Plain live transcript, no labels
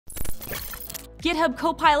GitHub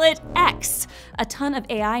Copilot X, a ton of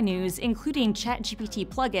AI news, including ChatGPT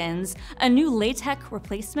Plugins, a new LaTeX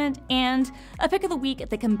replacement, and a pick of the week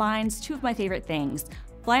that combines two of my favorite things: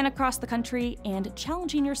 flying across the country and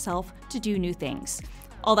challenging yourself to do new things.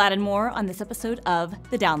 All that and more on this episode of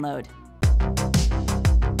The Download.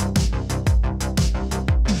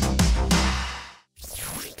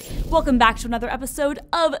 Welcome back to another episode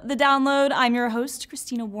of The Download. I'm your host,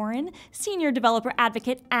 Christina Warren, Senior Developer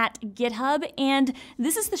Advocate at GitHub, and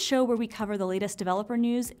this is the show where we cover the latest developer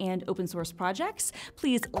news and open source projects.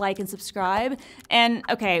 Please like and subscribe. And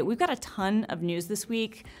okay, we've got a ton of news this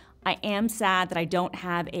week. I am sad that I don't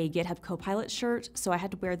have a GitHub Copilot shirt, so I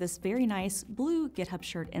had to wear this very nice blue GitHub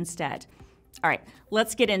shirt instead. All right,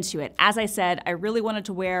 let's get into it. As I said, I really wanted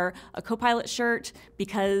to wear a Copilot shirt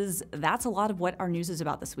because that's a lot of what our news is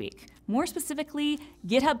about this week. More specifically,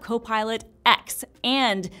 GitHub Copilot X.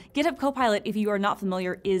 And GitHub Copilot, if you are not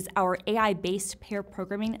familiar, is our AI-based pair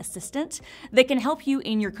programming assistant that can help you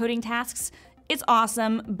in your coding tasks. It's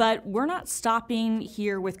awesome, but we're not stopping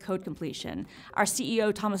here with code completion. Our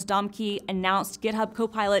CEO, Thomas Domke, announced GitHub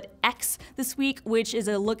Copilot X this week, which is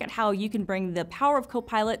a look at how you can bring the power of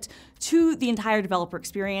Copilot to the entire developer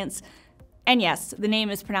experience. And yes, the name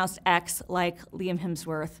is pronounced X, like Liam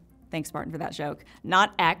Hemsworth. Thanks, Martin, for that joke.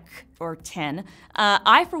 Not Ek or 10.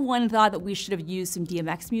 I, for one, thought that we should have used some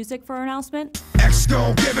DMX music for our announcement. X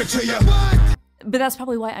gon' give it to you. What? But that's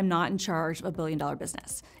probably why I'm not in charge of a billion-dollar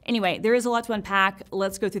business. Anyway, there is a lot to unpack.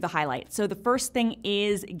 Let's go through the highlights. So the first thing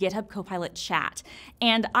is GitHub Copilot Chat.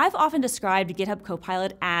 And I've often described GitHub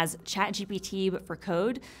Copilot as ChatGPT, but for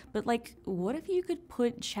code. But like, what if you could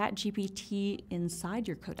put ChatGPT inside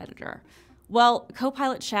your code editor? Well,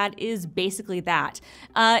 Copilot Chat is basically that.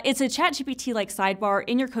 It's a ChatGPT-like sidebar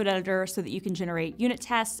in your code editor so that you can generate unit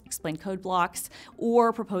tests, explain code blocks,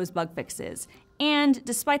 or propose bug fixes. And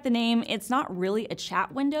despite the name, it's not really a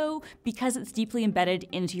chat window because it's deeply embedded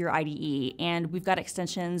into your IDE. And we've got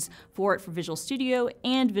extensions for it for Visual Studio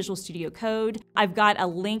and Visual Studio Code. I've got a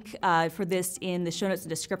link for this in the show notes and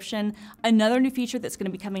description. Another new feature that's going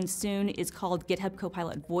to be coming soon is called GitHub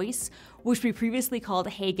Copilot Voice, which we previously called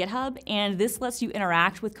Hey GitHub. And this lets you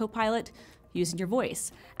interact with Copilot using your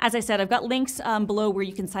voice. As I said, I've got links below where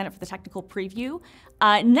you can sign up for the technical preview.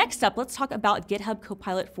 Next up, let's talk about GitHub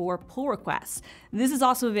Copilot for Pull Requets. This is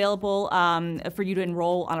also available for you to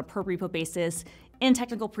enroll on a per repo basis in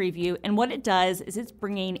technical preview. And what it does is it's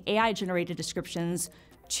bringing AI-generated descriptions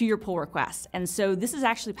to your pull requests. And so this is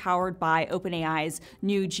actually powered by OpenAI's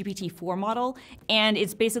new GPT-4 model. And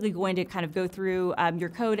it's basically going to kind of go through your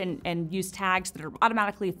code and use tags that are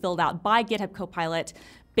automatically filled out by GitHub Copilot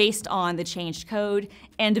based on the changed code,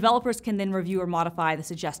 and developers can then review or modify the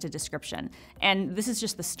suggested description. And this is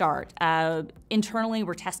just the start. Internally,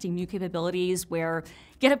 we're testing new capabilities where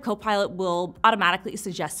GitHub Copilot will automatically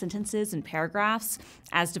suggest sentences and paragraphs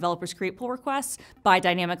as developers create pull requests by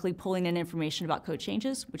dynamically pulling in information about code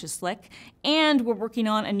changes, which is slick. And we're working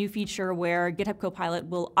on a new feature where GitHub Copilot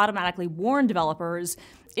will automatically warn developers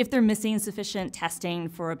if they're missing sufficient testing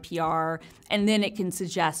for a PR, and then it can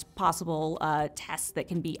suggest possible tests that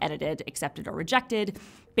can be edited, accepted, or rejected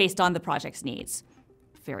based on the project's needs.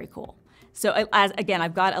 Very cool. So again,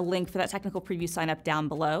 I've got a link for that technical preview sign up down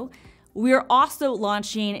below. We're also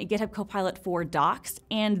launching GitHub Copilot for Docs,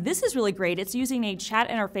 and this is really great. It's using a chat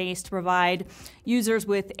interface to provide users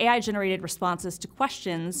with AI-generated responses to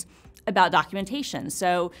questions about documentation.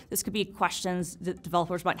 So this could be questions that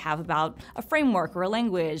developers might have about a framework or a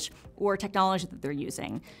language or technology that they're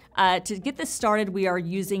using. To get this started, we are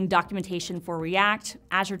using documentation for React,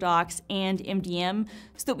 Azure Docs, and MDM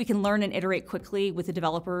so that we can learn and iterate quickly with the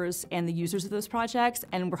developers and the users of those projects.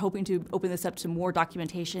 And we're hoping to open this up to more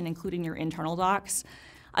documentation, including your internal docs.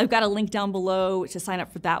 I've got a link down below to sign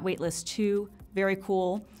up for that waitlist too. Very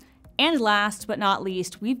cool. And last but not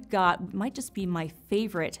least, we've got, might just be my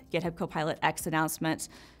favorite GitHub Copilot X announcement,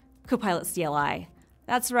 Copilot CLI.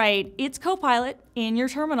 That's right, it's Copilot in your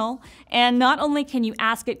terminal. And not only can you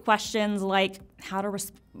ask it questions like how to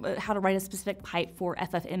write a specific pipe for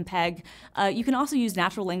FFmpeg, you can also use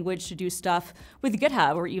natural language to do stuff with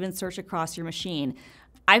GitHub or even search across your machine.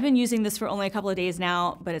 I've been using this for only a couple of days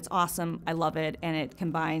now, but it's awesome. I love it, and it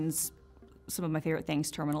combines some of my favorite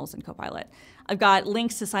things, terminals and Copilot. I've got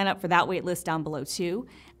links to sign up for that waitlist down below too.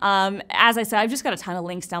 As I said, I've just got a ton of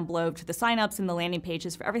links down below to the signups and the landing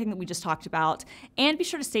pages for everything that we just talked about. And be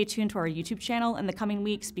sure to stay tuned to our YouTube channel in the coming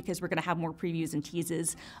weeks because we're gonna have more previews and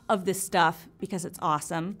teases of this stuff because it's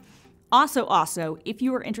awesome. Also, if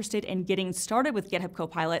you are interested in getting started with GitHub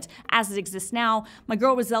Copilot as it exists now, my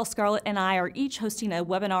girl Roselle Scarlett and I are each hosting a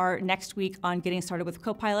webinar next week on getting started with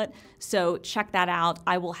Copilot, so check that out.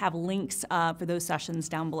 I will have links for those sessions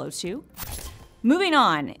down below too. Moving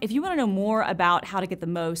on, if you want to know more about how to get the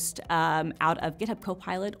most out of GitHub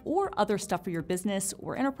Copilot or other stuff for your business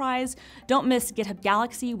or enterprise, don't miss GitHub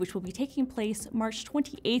Galaxy, which will be taking place March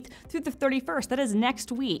 28th through the 31st. That is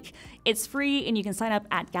next week. It's free and you can sign up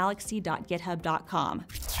at galaxy.github.com.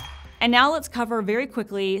 And now let's cover very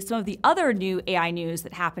quickly some of the other new AI news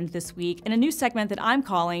that happened this week in a new segment that I'm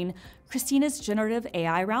calling Christina's Generative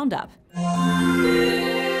AI Roundup.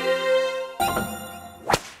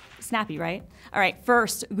 Snappy, right? All right,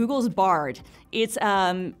 first, Google's Bard. Its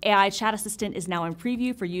AI chat assistant is now in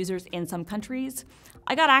preview for users in some countries.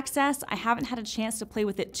 I got access. I haven't had a chance to play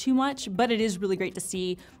with it too much, but it is really great to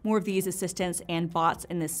see more of these assistants and bots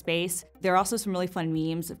in this space. There are also some really fun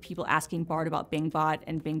memes of people asking Bard about BingBot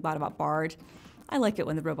and BingBot about Bard. I like it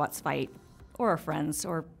when the robots fight, or are friends,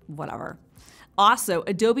 or whatever. Also,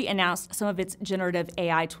 Adobe announced some of its generative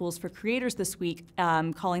AI tools for creators this week,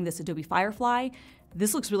 calling this Adobe Firefly.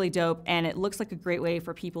 This looks really dope, and it looks like a great way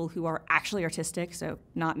for people who are actually artistic, so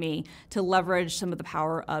not me, to leverage some of the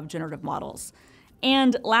power of generative models.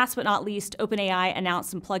 And last but not least, OpenAI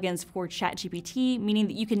announced some plugins for ChatGPT, meaning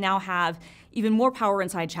that you can now have even more power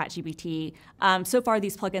inside ChatGPT. So far,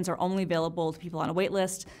 these plugins are only available to people on a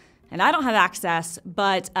waitlist, and I don't have access,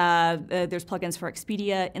 but there's plugins for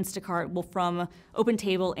Expedia, Instacart, Wolfram,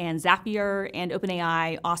 OpenTable, and Zapier, and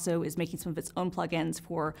OpenAI also is making some of its own plugins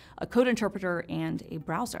for a code interpreter and a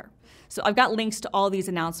browser. So I've got links to all these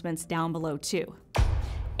announcements down below too.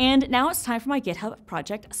 And now it's time for my GitHub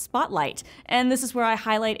project spotlight. And this is where I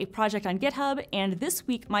highlight a project on GitHub, and this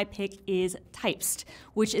week my pick is Typst,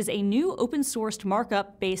 which is a new open sourced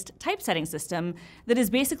markup-based typesetting system that is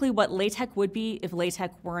basically what LaTeX would be if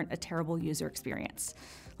LaTeX weren't a terrible user experience.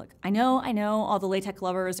 Look, I know all the LaTeX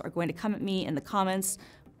lovers are going to come at me in the comments.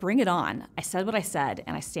 Bring it on. I said what I said,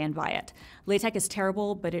 and I stand by it. LaTeX is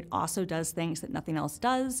terrible, but it also does things that nothing else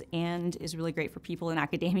does and is really great for people in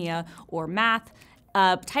academia or math.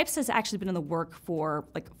 Typst has actually been in the work for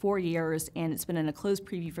like 4 years, and it's been in a closed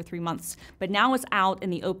preview for 3 months. But now it's out in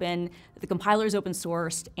the open. The compiler is open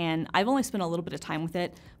sourced, and I've only spent a little bit of time with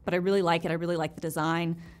it, but I really like it. I really like the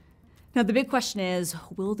design. Now, the big question is,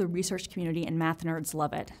 will the research community and math nerds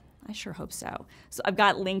love it? I sure hope so. So I've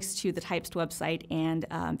got links to the Typst website and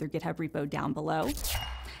their GitHub repo down below.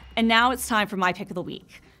 And now it's time for my pick of the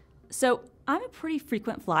week. So I'm a pretty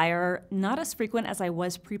frequent flyer, not as frequent as I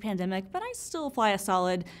was pre-pandemic, but I still fly a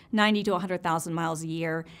solid 90 to 100,000 miles a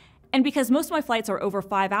year. And because most of my flights are over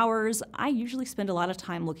 5 hours, I usually spend a lot of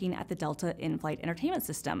time looking at the Delta in-flight entertainment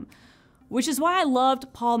system, which is why I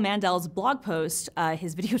loved Paul Mandel's blog post,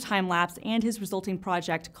 his video time-lapse, and his resulting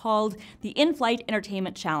project called the In-Flight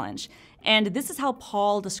Entertainment Challenge. And this is how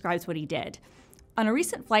Paul describes what he did. On a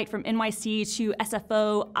recent flight from NYC to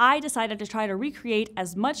SFO, I decided to try to recreate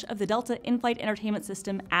as much of the Delta in-flight entertainment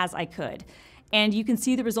system as I could. And you can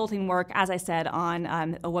see the resulting work, as I said, on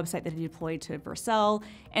a website that he deployed to Vercel,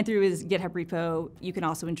 and through his GitHub repo, you can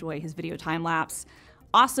also enjoy his video time-lapse.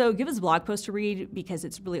 Also, give his blog post a read because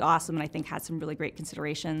it's really awesome and I think had some really great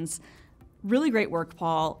considerations. Really great work,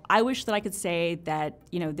 Paul. I wish that I could say that,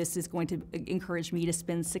 this is going to encourage me to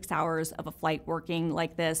spend 6 hours of a flight working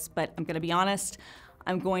like this, but I'm going to be honest,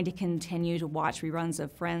 I'm going to continue to watch reruns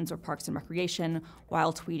of Friends or Parks and Recreation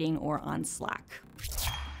while tweeting or on Slack.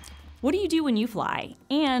 What do you do when you fly?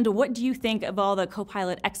 And what do you think of all the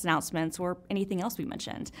Copilot X announcements or anything else we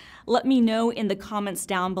mentioned? Let me know in the comments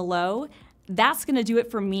down below. That's going to do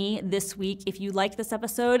it for me this week. If you liked this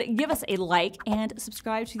episode, give us a like and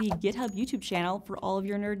subscribe to the GitHub YouTube channel for all of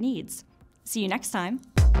your nerd needs. See you next time.